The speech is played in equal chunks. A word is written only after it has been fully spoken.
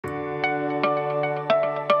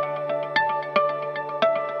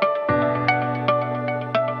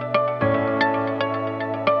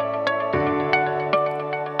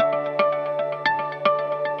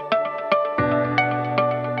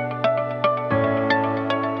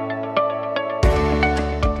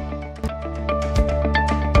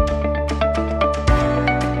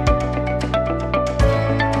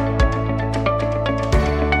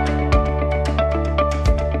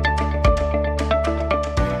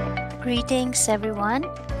Greetings everyone.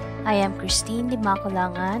 I am Christine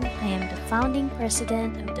Dimacolangan. I am the founding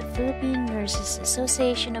president of the Philippine Nurses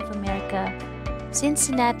Association of America,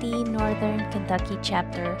 Cincinnati, Northern Kentucky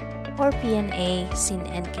Chapter, or PNA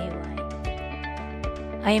Cin-NKy.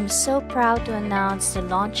 I am so proud to announce the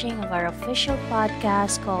launching of our official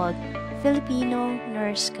podcast called Filipino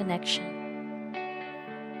Nurse Connection.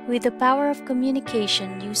 With the power of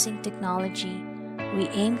communication using technology, we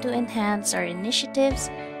aim to enhance our initiatives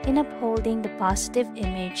in upholding the positive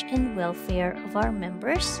image and welfare of our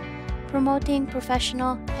members, promoting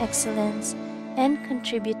professional excellence, and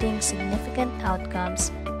contributing significant outcomes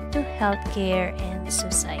to healthcare and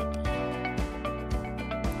society.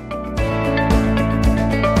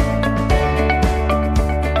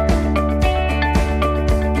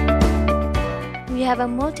 We have a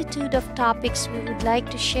multitude of topics we would like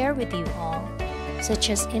to share with you all, such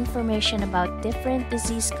as information about different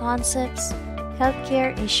disease concepts,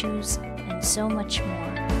 healthcare issues, and so much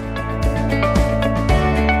more.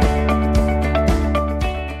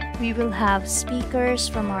 We will have speakers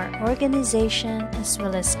from our organization as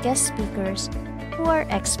well as guest speakers who are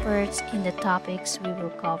experts in the topics we will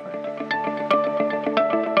cover.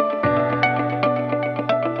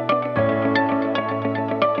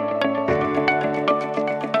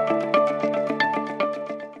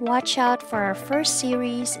 Watch out for our first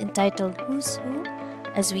series entitled Who's Who,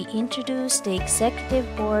 as we introduce the executive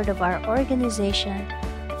board of our organization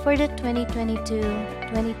for the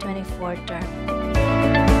 2022-2024 term.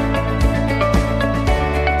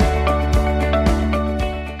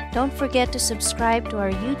 Don't forget to subscribe to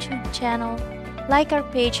our YouTube channel, like our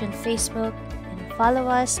page on Facebook, and follow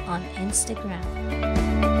us on Instagram.